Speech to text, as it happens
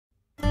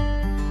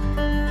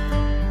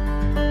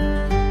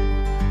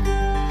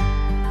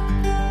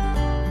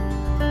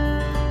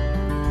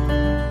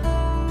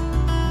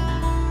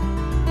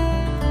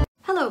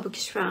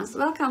Bookish friends,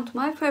 welcome to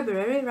my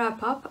February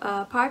wrap-up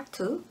part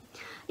 2.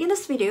 In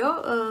this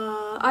video,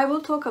 I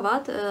will talk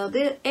about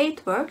the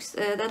 8 works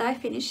that I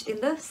finished in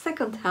the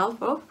second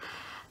half of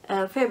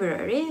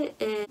February.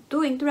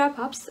 Doing the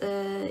wrap-ups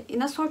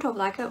in a sort of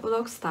like a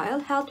vlog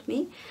style helped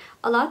me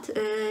a lot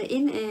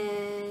in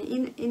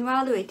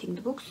evaluating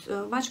the books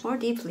much more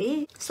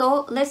deeply.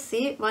 So let's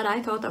see what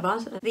I thought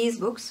about these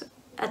books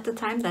at the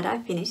time that I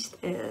finished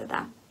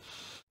them.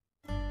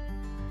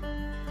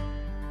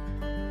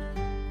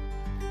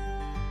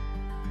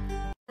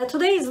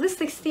 Today is the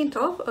 16th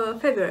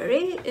of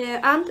February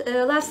and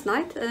last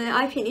night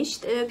I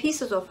finished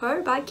Pieces of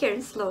Her by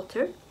Karin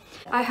Slaughter.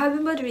 I have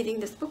been reading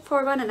this book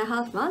for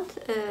 1.5 months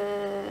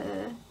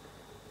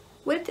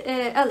with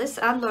Alice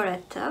and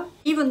Loretta.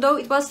 Even though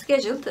it was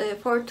scheduled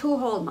for 2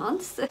 whole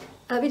months,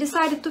 we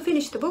decided to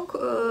finish the book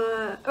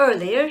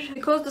earlier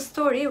because the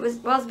story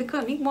was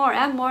becoming more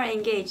and more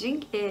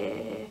engaging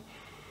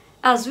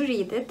as we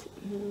read it.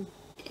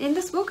 In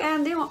this book,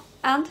 Andy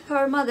and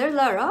her mother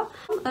Lara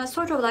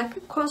sort of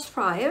like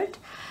conspired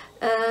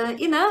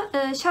in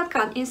a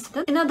shotgun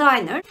incident in a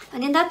diner,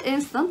 and in that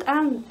instant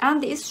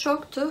Andy is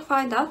shocked to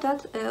find out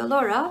that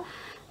Laura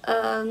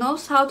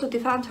knows how to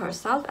defend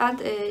herself,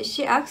 and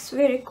she acts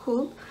very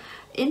cool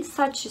in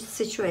such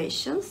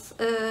situations.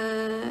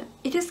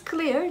 It is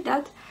clear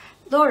that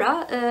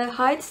Laura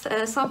hides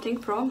something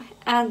from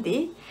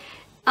Andy,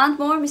 and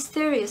more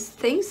mysterious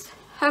things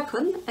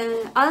happen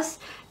as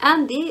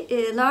Andy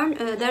learn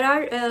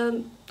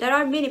there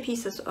are many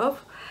pieces of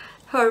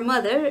her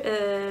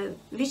mother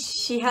which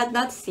she had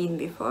not seen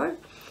before,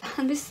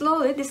 and we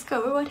slowly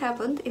discover what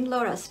happened in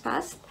Laura's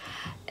past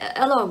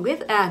along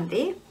with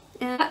Andy.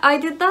 I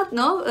did not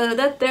know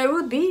that there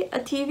would be a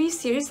TV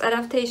series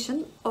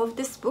adaptation of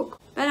this book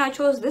when I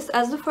chose this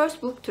as the first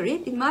book to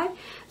read in my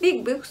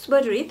Big Books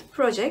But Read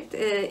project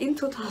in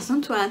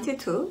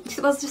 2022.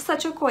 It was just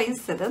such a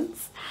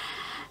coincidence.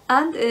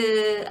 And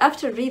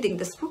after reading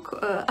this book,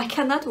 I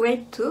cannot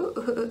wait to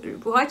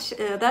watch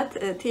that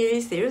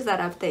TV series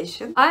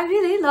adaptation. I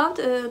really loved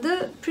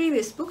the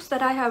previous books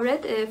that I have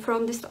read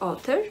from this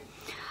author.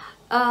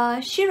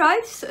 She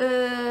writes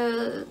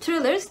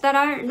thrillers that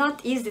are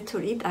not easy to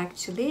read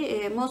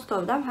actually. Most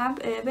of them have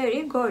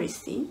very gory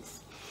scenes.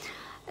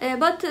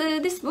 But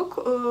this book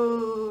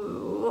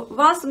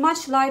was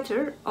much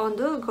lighter on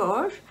the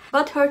gore,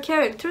 but her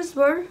characters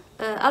were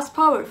as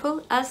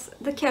powerful as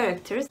the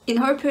characters in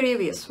her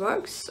previous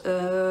works.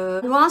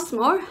 Once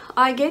more,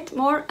 I get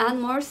more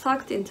and more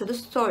sucked into the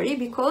story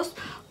because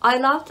I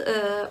loved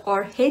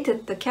or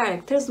hated the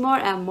characters more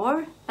and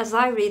more as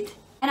I read.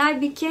 And I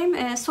became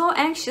so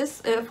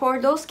anxious for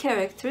those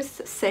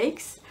characters'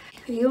 sakes.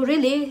 You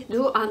really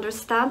do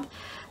understand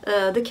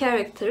the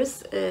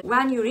characters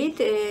when you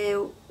read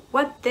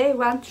what they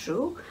went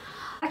through.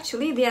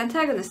 Actually, the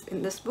antagonist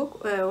in this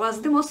book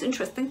was the most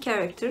interesting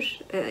character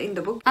in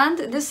the book, and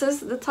this is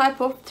the type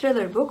of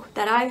thriller book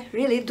that I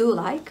really do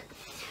like.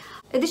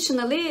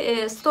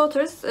 Additionally,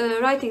 Slaughter's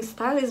writing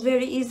style is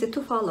very easy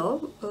to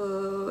follow,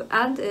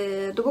 and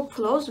the book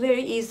flows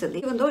very easily,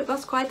 even though it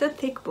was quite a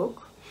thick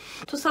book.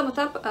 To sum it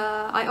up,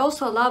 I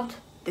also loved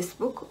this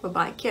book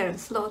by Karin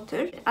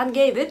Slaughter and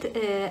gave it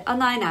a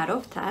 9 out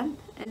of 10.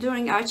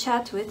 During our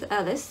chat with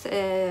Alice,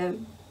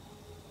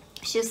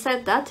 she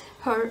said that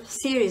her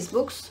series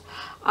books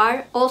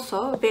are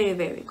also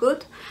very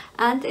good,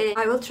 and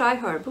I will try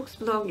her books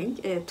belonging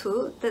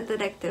to the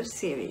detective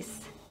series.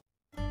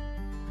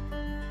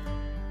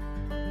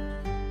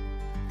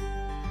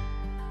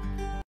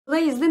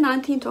 Today is the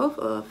 19th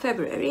of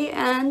February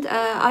and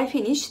I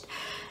finished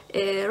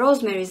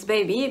Rosemary's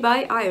Baby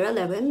by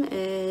Levin.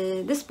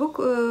 This book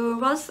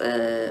was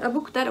a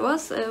book that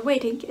was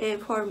waiting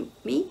for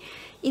me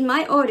in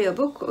my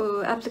audiobook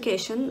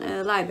application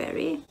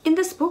library. In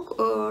this book,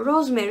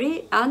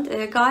 Rosemary and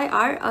Guy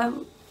are a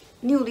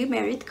newly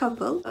married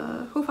couple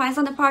who finds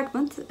an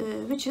apartment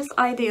which is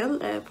ideal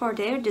for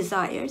their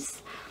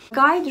desires.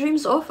 Guy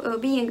dreams of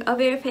being a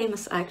very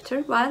famous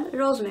actor, while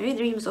Rosemary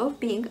dreams of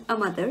being a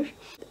mother.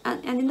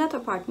 And in that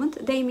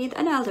apartment, they meet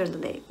an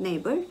elderly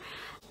neighbor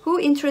who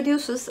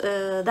introduces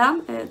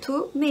them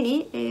to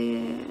many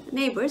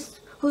neighbors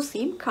who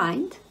seem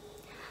kind.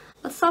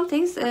 But some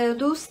things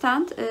do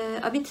stand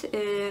a bit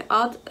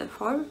odd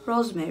for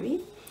Rosemary.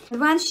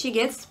 When she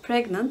gets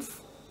pregnant,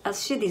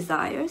 as she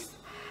desires,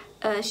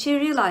 she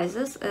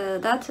realizes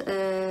that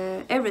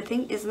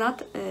everything is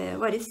not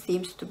what it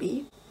seems to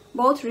be,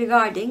 both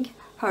regarding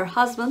her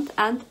husband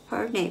and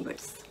her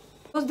neighbors.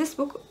 Because this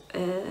book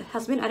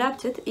has been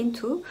adapted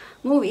into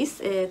movies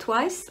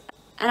twice,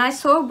 and I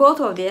saw both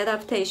of the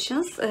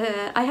adaptations.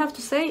 I have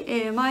to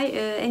say my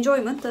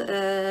enjoyment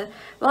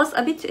was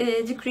a bit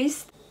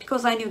decreased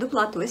because I knew the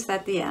plot twist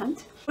at the end.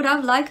 I would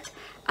have liked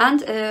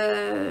and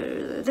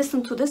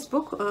listened to this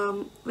book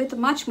with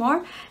much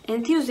more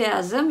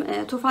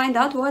enthusiasm to find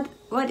out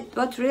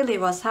what really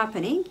was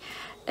happening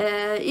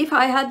if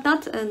I had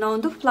not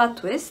known the plot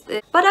twist.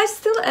 But I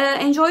still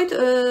enjoyed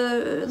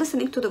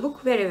listening to the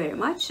book very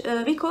much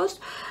because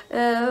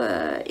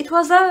it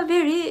was a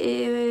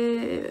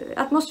very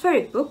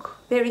atmospheric book.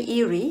 very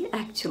eerie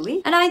actually,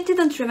 and I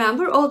didn't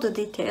remember all the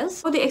details.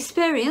 So the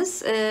experience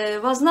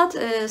was not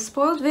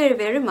spoiled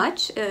very much,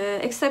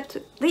 except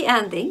the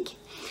ending.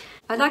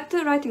 I like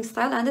the writing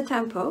style and the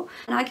tempo,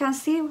 and I can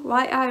see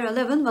why Ira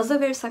Levin was a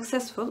very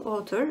successful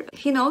author.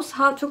 He knows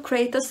how to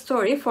create a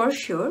story for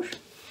sure.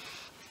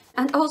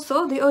 And also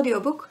the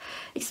audiobook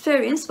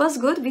experience was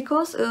good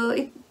because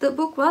the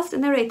book was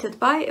narrated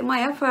by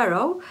Maya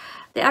Farrow,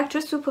 the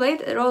actress who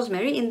played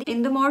Rosemary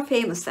in the more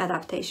famous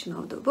adaptation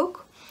of the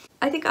book.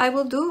 I think I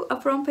will do a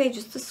from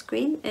pages to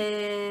screen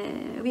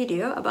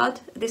video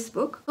about this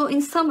book. So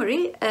in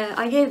summary,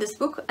 I gave this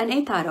book an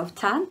 8 out of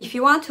 10. If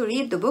you want to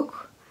read the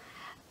book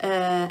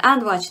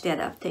and watch the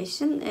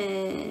adaptation,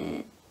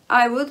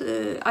 I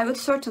would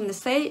certainly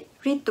say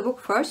read the book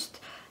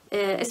first,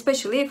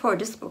 especially for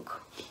this book.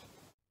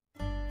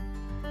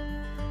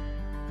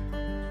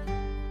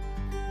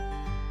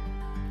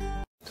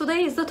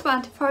 Today is the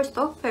 21st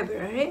of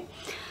February,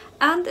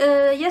 and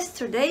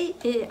yesterday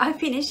I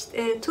finished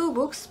 2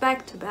 books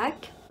back to back.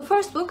 The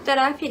first book that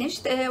I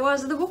finished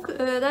was the book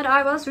that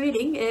I was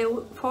reading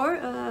for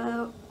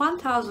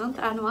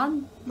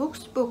 1001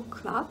 Books Book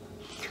Club.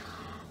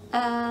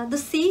 The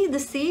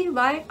Sea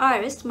by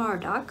Iris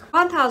Murdoch.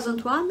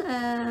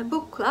 1001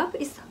 Book Club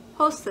is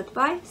hosted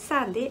by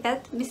Sandy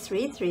at Miss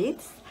Read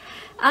Reads,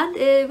 and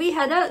we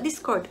had a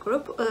Discord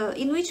group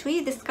in which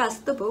we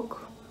discussed the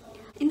book.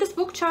 In this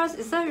book, Charles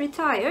is a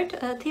retired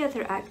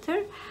theater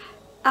actor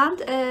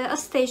and a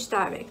stage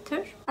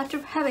director. After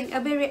having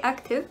a very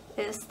active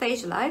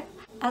stage life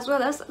as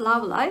well as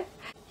love life,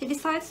 he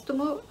decides to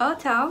move a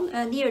town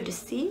near the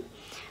sea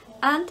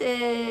and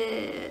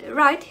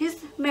write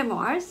his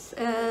memoirs.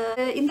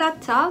 In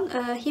that town,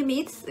 he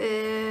meets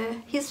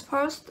his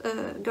first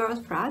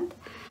girlfriend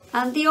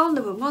and the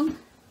only woman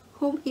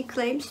whom he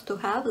claims to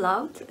have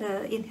loved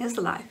in his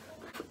life.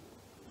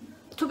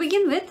 To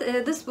begin with,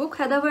 this book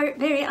had a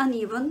very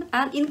uneven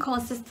and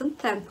inconsistent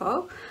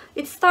tempo.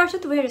 It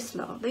started very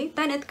slowly,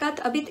 then it got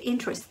a bit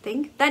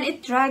interesting, then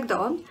it dragged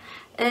on,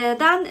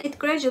 then it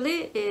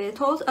gradually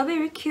told a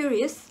very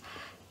curious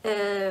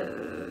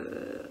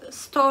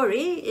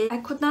story. I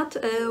could not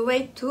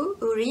wait to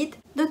read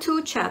the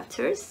 2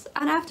 chapters,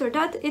 and after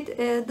that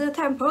the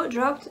tempo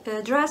dropped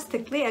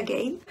drastically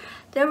again.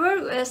 There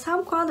were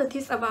some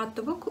qualities about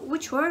the book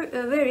which were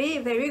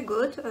very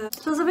good.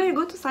 It was a very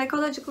good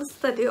psychological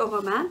study of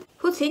a man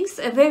who thinks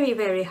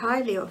very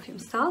highly of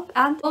himself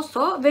and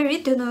also very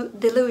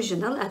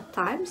delusional at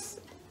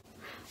times.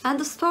 And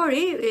the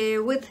story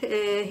with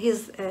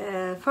his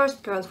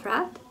first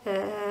girlfriend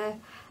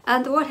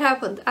and what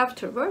happened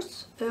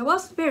afterwards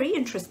was very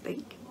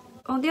interesting.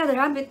 On the other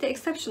hand, with the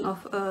exception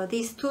of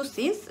these 2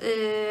 scenes,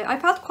 I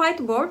felt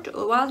quite bored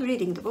while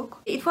reading the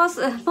book. It was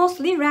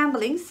mostly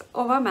ramblings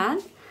of a man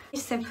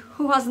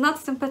who was not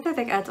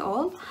sympathetic at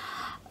all,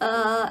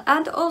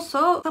 and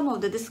also some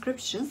of the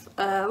descriptions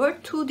were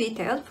too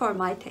detailed for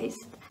my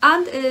taste.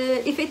 And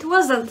if it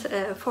wasn't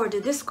for the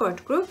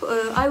Discord group,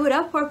 I would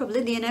have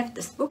probably DNF'd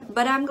this book,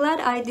 but I'm glad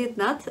I did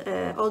not,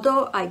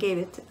 although I gave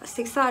it a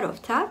 6 out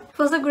of 10. It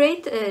was a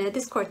great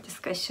Discord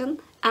discussion,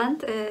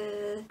 and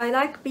I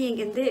like being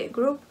in the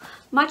group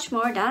much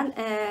more than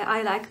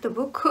I like the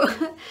book.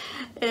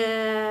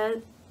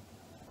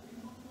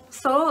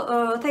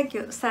 So thank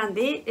you,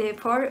 Sandy,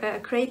 for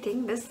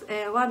creating this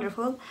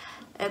wonderful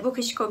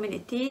bookish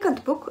community. The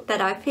second book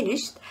that I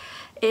finished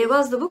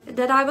was the book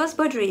that I was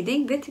buddy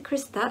reading with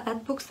Krista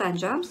at Books and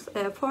Jams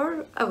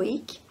for a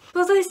week. It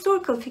was a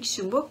historical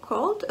fiction book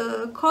called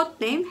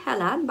Codename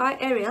Helene by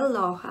Arial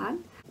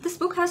Lawhon. This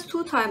book has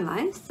 2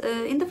 timelines.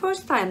 In the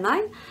first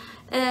timeline,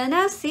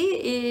 Nancy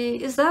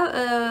is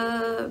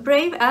a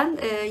brave and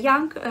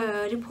young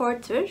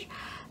reporter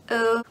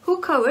who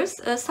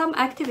covers some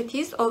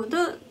activities of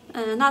the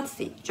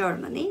Nazi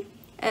Germany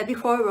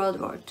before World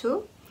War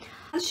II.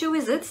 She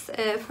visits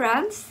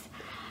Franz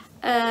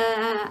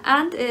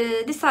and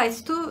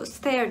decides to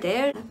stay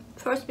there,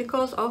 first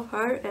because of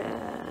her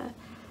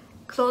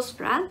close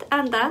friend,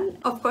 and then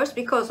of course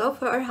because of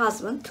her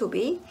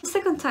husband-to-be. The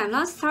second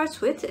timeline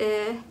starts with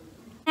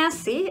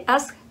Nancy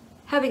as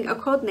having a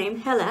code name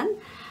Helene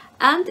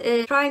and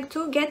trying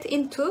to get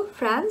into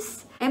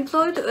France,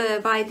 employed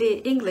by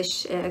the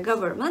English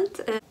government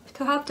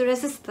to help the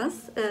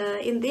resistance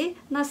in the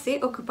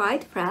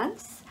Nazi-occupied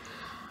France.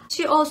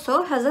 She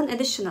also has an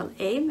additional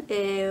aim,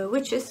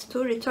 which is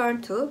to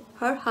return to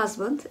her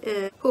husband,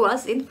 who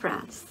was in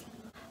France.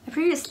 I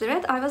previously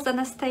read I Was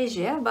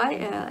Anastasia by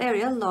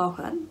Arial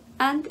Lawhon,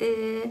 and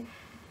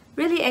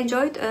really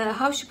enjoyed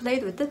how she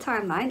played with the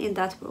timeline in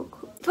that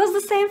book. It was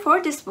the same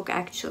for this book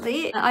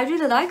actually. I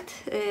really liked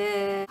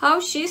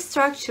how she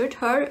structured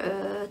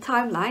her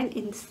timeline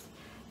in this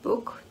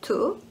book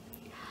too.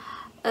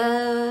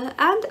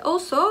 And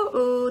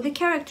also the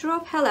character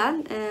of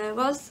Helene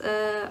was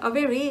a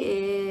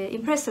very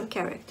impressive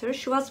character.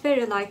 She was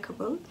very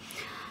likable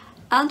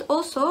and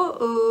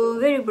also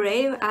very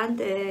brave, and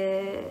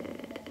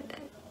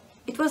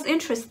it was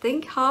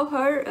interesting how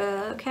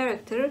her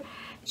character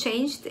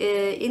changed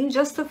in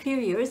just a few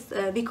years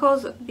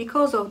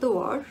because of the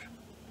war.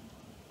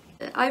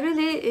 I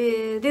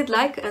really did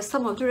like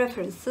some of the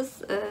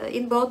references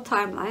in both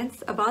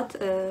timelines about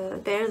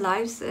their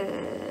lives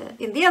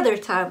in the other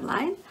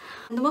timeline.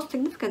 And the most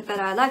significant that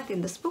I liked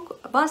in this book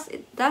was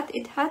that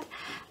it had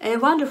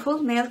wonderful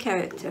male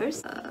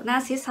characters.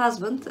 Nancy's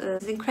husband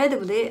is an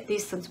incredibly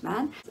decent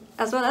man,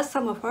 as well as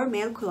some of her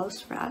male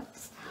close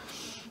friends.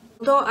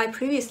 Though I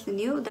previously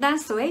knew that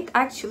Nancy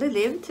actually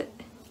lived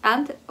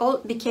and all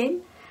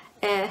became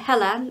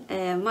Helene,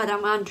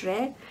 Madame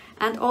Andre,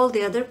 and all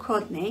the other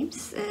code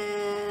names.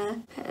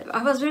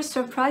 I was very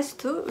surprised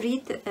to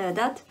read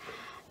that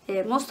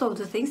most of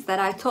the things that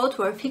I thought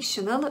were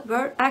fictional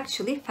were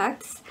actually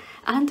facts,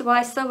 and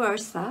vice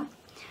versa.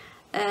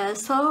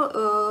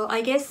 So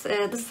I guess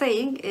the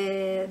saying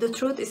 "the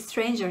truth is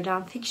stranger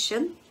than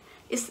fiction"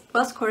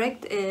 was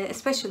correct,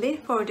 especially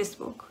for this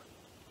book.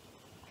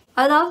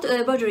 I loved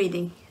body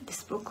reading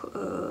this book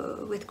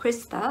with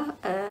Krista.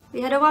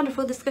 We had a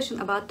wonderful discussion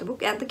about the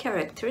book and the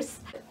characters,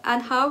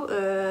 and how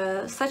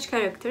such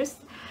characters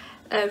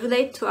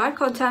relate to our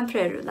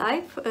contemporary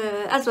life,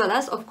 as well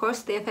as, of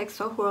course, the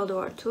effects of World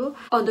War II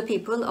on the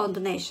people, on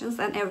the nations,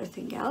 and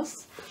everything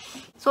else.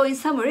 So in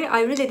summary,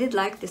 I really did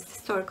like this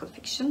historical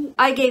fiction.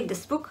 I gave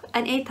this book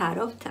an 8 out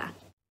of 10.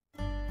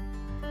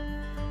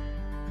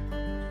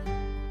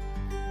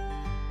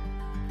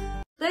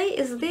 Today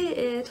is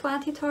the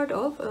 23rd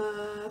of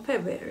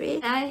February.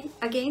 I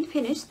again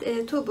finished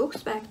 2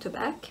 books back to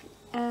back.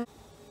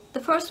 The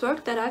first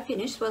work that I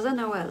finished was a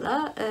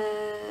novella,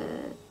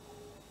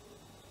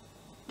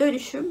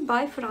 Dönüşüm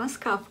by Franz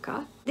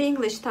Kafka. The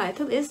English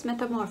title is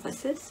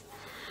Metamorphosis.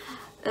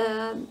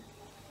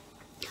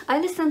 I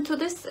listened to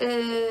this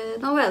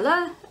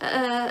novella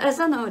as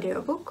an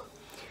audiobook,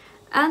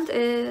 and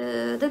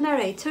the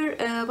narrator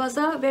was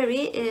a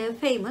very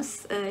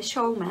famous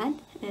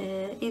showman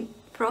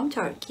from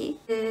Turkey.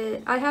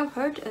 I have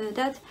heard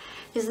that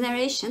his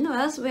narration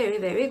was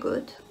very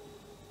good,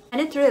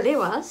 and it really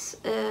was.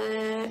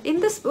 In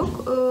this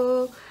book,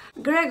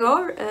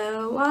 Gregor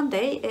one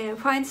day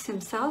finds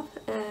himself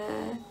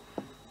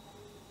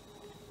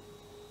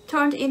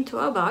turned into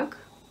a bug,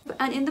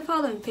 and in the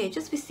following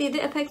pages we see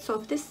the effects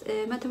of this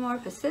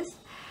metamorphosis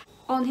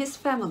on his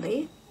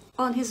family,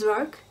 on his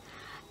work,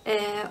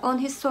 on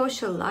his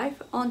social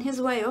life, on his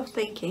way of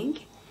thinking.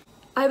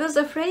 I was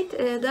afraid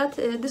that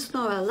this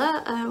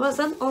novella was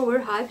an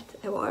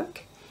overhyped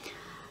work.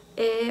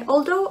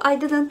 Although I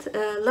didn't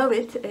love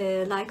it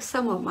like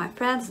some of my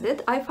friends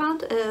did, I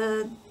found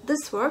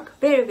this work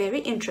very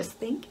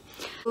interesting.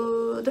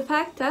 The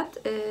fact that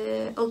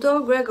although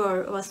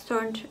Gregor was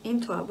turned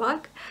into a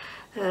bug,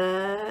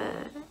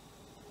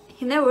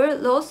 he never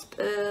lost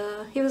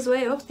his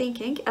way of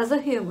thinking as a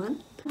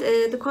human.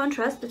 The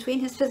contrast between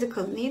his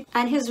physical need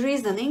and his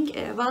reasoning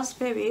was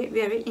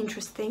very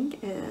interesting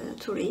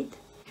to read.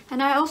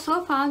 And I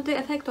also found the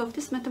effect of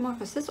this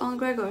metamorphosis on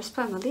Gregor's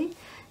family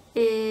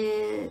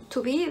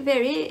to be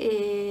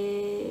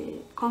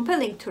very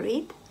compelling to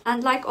read.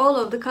 And like all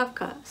of the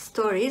Kafka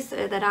stories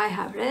that I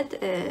have read,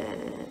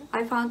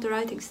 I found the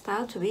writing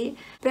style to be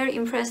very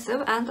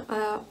impressive and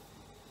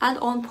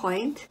on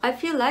point. I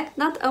feel like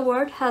not a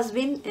word has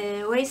been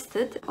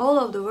wasted. All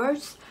of the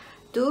words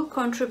do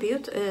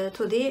contribute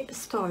to the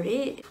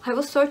story. I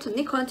will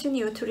certainly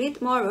continue to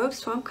read more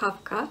works from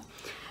Kafka.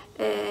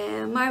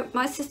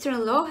 My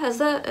sister-in-law has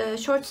a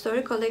short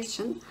story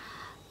collection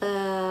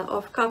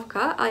of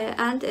Kafka,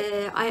 and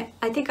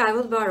I think I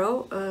will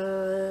borrow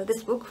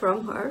this book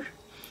from her.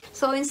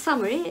 So in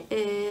summary,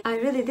 I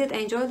really did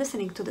enjoy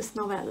listening to this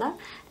novella,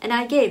 and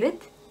I gave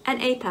it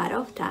an 8 out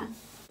of 10.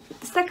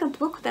 The second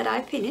book that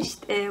I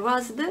finished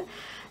was the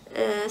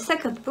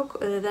second book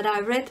that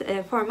I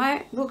read for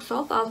my Books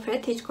of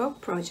Alfred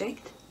Hitchcock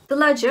project, The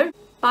Lodger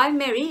by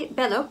Mary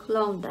Belloc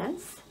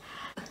Lowndes.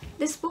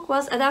 This book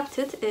was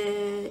adapted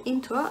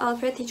into an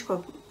Alfred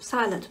Hitchcock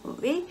silent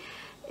movie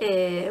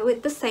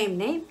with the same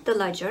name, The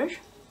Lodger.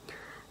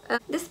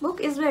 This book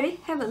is very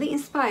heavily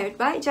inspired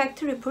by Jack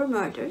the Ripper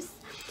murders,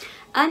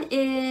 and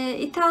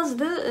it tells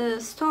the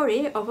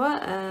story of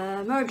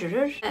a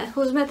murderer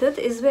whose method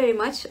is very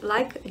much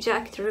like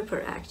Jack the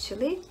Ripper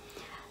actually.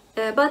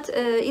 But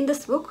in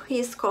this book he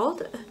is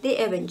called the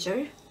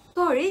Avenger.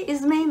 The story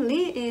is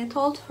mainly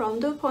told from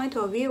the point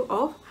of view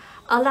of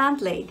a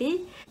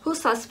landlady who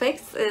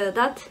suspects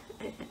that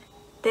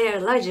their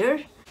lodger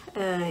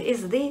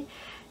is the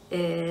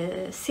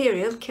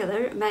serial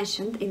killer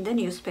mentioned in the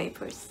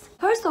newspapers.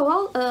 First of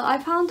all, I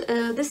found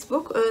this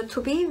book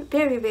to be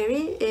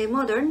very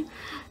modern.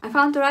 I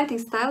found the writing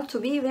style to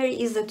be very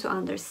easy to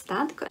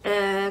understand,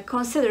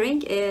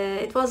 considering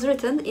it was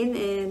written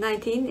in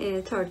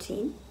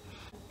 1913.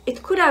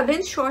 It could have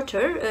been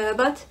shorter,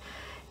 but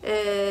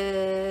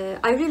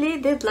I really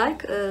did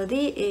like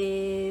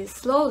the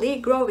slowly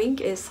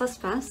growing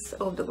suspense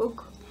of the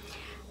book.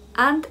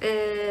 And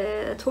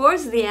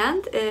towards the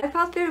end, I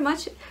felt very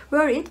much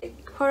worried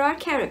for our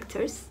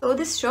characters. So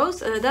this shows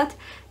that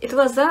it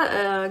was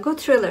a good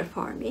thriller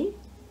for me,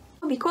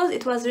 because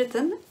it was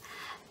written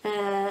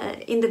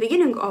in the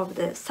beginning of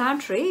the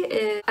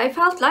century, I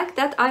felt like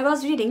that I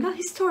was reading a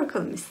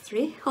historical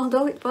mystery,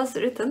 although it was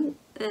written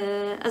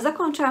as a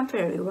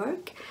contemporary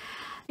work.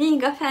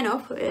 Being a fan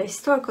of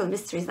historical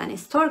mysteries and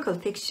historical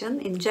fiction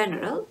in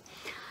general,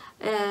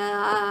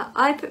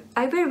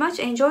 I very much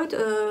enjoyed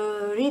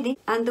reading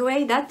and the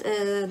way that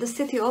the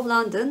city of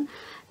London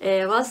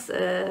was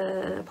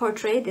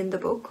portrayed in the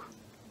book.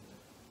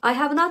 I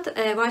have not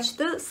watched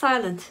the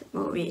silent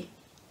movie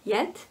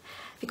yet,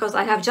 because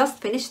I have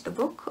just finished the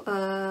book,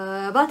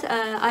 but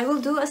I will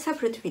do a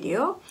separate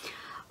video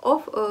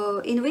of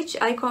in which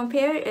I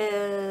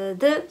compare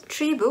the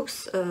 3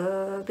 books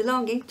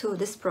belonging to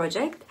this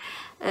project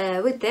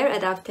with their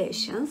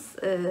adaptations.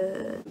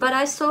 But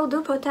I saw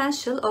the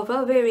potential of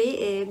a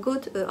very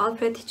good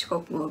Alfred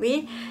Hitchcock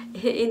movie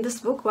in this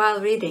book while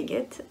reading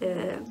it.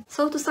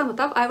 So to sum it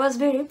up, I was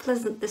very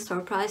pleasantly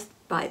surprised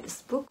by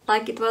this book,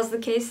 like it was the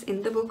case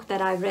in the book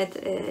that I read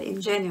in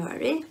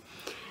January.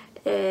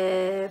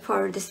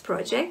 For this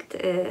project,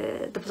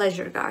 The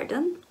Pleasure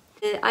Garden.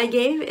 I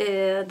gave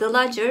The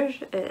Lodger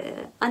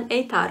an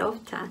 8 out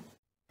of 10.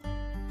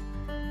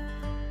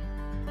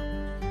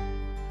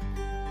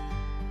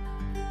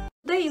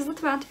 Today is the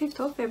 25th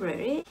of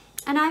February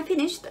and I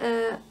finished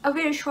a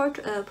very short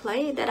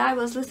play that I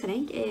was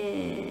listening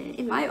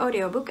in my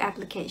audiobook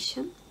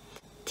application.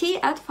 Tea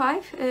at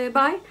 5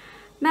 by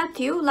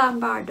Matthew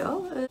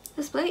Lombardo.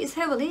 This play is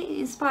heavily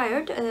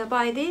inspired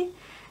by the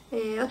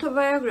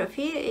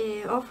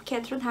autobiography of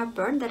Katharine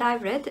Hepburn that I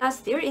read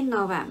last year in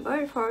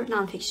November, for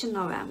Nonfiction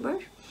November.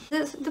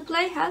 The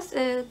play has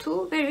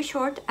 2 very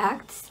short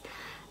acts.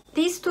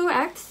 These 2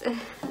 acts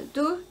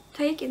do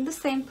take in the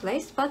same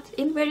place but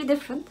in very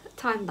different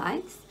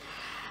timelines.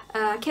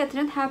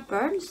 Katharine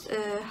Hepburn's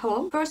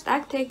home first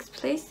act takes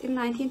place in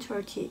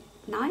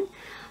 1939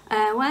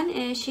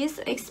 when she's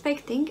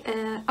expecting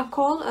a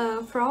call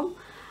from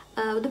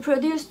the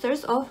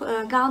producers of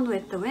Gone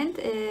with the Wind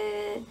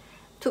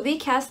to be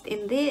cast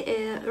in the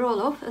role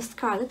of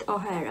Scarlett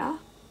O'Hara.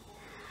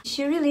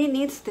 She really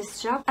needs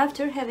this job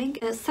after having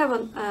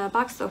 7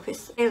 box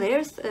office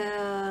failures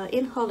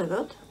in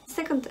Hollywood.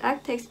 Second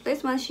act takes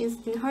place when she's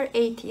in her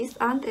 80s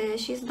and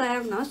she's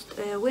diagnosed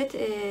with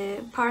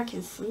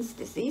Parkinson's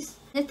disease.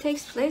 It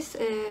takes place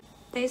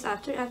days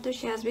after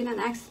she has been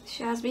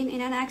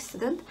in an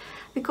accident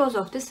because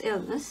of this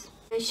illness.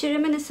 She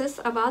reminisces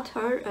about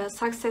her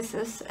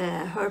successes,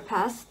 her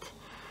past,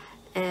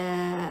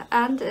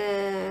 and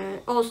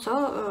also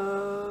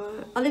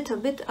a little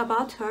bit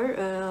about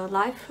her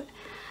life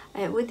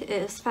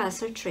with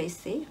Spencer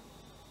Tracy.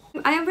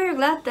 I am very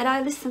glad that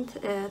I listened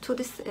to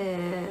this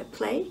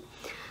play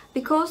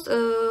because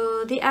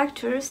the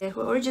actors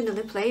who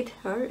originally played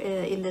her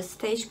in the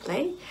stage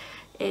play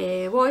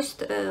voiced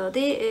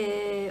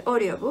the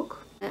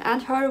audiobook,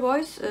 and her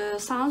voice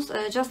sounds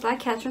just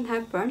like Katharine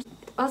Hepburn.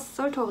 It was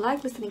sort of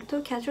like listening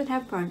to Katharine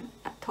Hepburn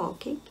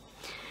talking.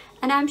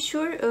 And I'm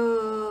sure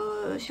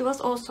she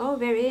was also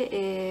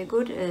very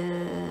good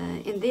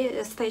in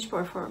the stage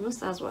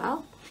performance as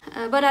well.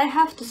 But I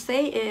have to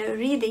say,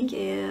 reading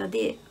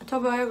the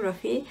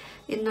autobiography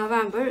in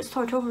November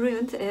sort of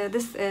ruined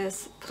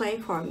this play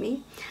for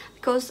me,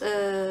 because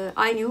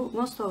I knew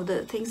most of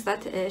the things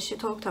that she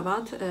talked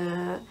about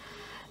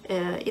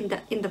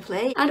in the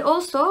play, and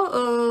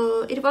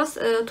also it was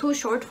too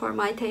short for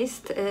my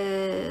taste,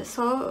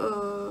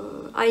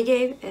 so I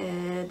gave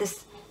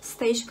this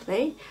stage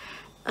play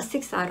a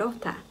 6 out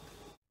of 10.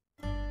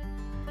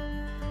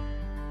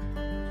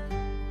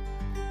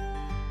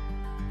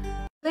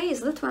 Today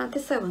is the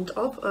 27th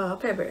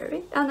of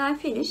February and I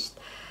finished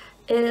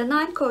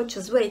 9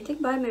 Coaches Waiting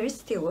by Mary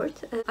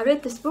Stewart. I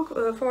read this book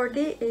for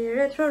the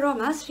Retro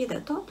Romance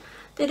Readathon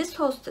that is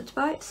hosted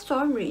by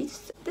Storm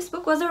Reads. This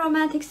book was a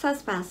romantic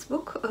suspense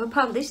book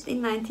published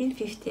in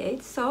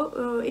 1958,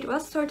 so it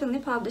was certainly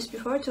published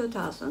before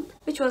 2000,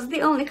 which was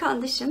the only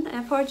condition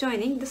for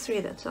joining this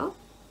readathon.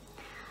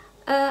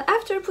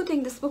 After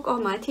putting this book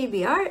on my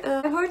TBR,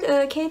 I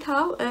heard Kate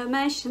Howe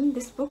mention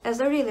this book as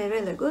a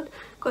really good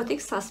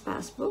gothic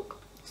suspense book,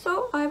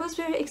 so I was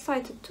very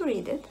excited to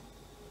read it.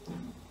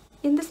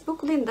 In this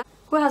book, Linda,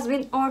 who has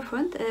been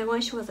orphaned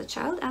when she was a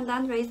child and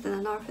then raised in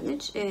an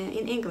orphanage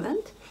in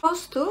England,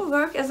 goes to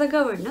work as a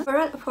governess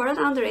for an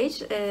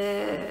underage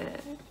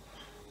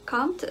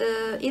count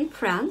in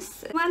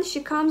France. When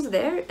she comes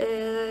there,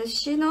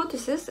 she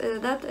notices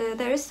that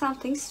there is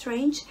something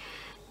strange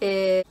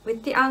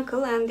with the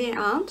uncle and the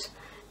aunt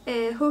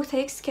who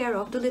takes care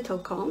of the little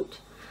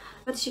count,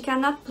 but she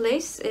cannot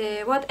place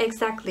what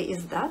exactly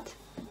is that.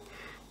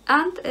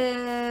 And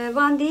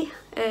when the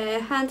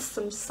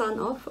handsome son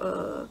of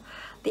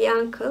the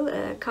uncle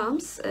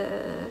comes,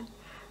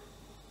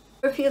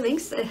 her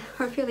feelings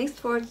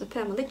towards the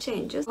family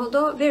changes,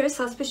 although very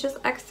suspicious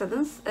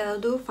accidents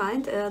do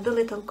find the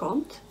little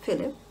count,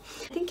 Philip.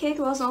 I think Kate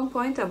was on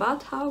point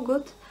about how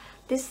good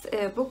this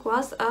book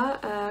was,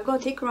 a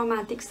gothic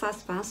romantic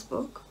suspense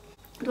book.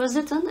 It was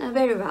written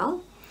very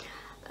well,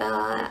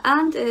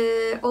 and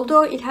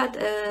although it had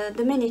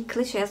the many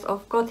cliches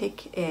of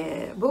gothic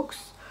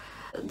books,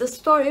 The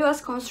story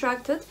was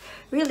constructed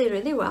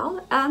really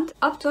well, and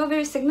up to a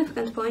very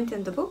significant point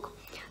in the book,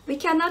 we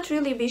cannot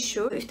really be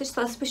sure if the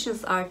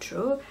suspicions are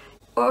true,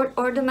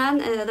 or the man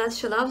that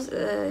she loves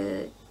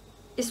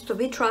is to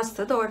be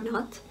trusted or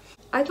not.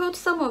 I thought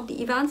some of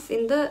the events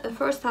in the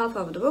first half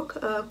of the book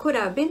could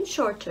have been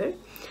shorter,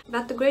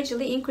 but the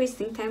gradually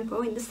increasing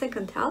tempo in the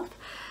second half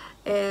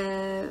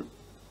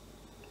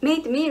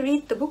made me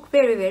read the book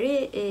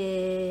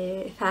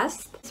very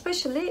fast.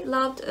 Especially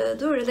loved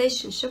the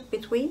relationship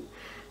between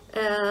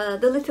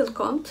the little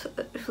Comte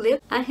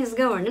Philip and his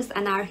governess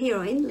and our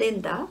heroine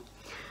Linda.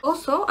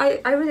 Also,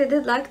 I really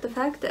did like the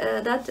fact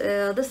that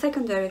the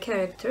secondary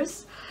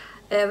characters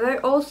were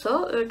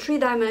also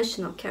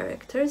three-dimensional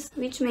characters,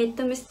 which made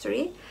the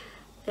mystery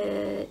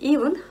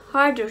even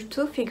harder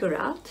to figure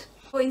out.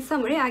 So in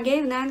summary, I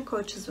gave Nan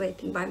Coach's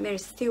Waiting by Mary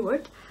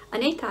Stewart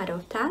an 8 out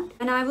of 10,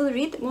 and I will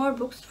read more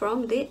books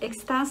from the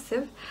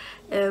extensive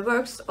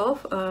works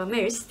of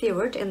Mary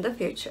Stewart in the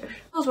future.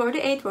 Those were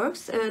the 8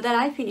 works that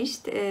I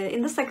finished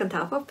in the second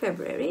half of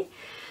February.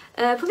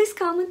 Please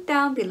comment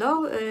down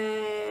below,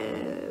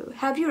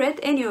 have you read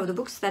any of the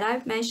books that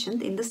I've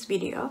mentioned in this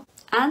video?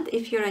 And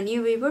if you're a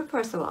new viewer,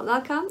 first of all,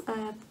 welcome.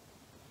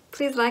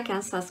 Please like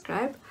and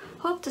subscribe.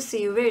 Hope to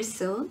see you very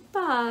soon.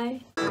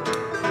 Bye!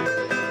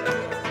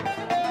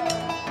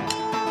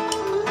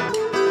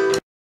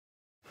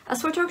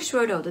 As for Turkish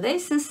word of the day,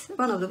 since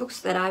one of the books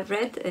that I've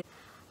read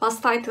was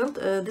titled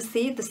The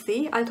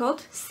Sea, I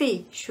thought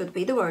sea should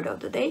be the word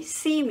of the day.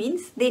 Sea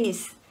means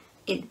deniz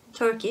in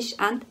Turkish,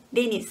 and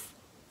deniz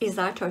is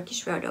our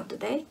Turkish word of the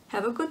day.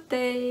 Have a good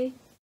day!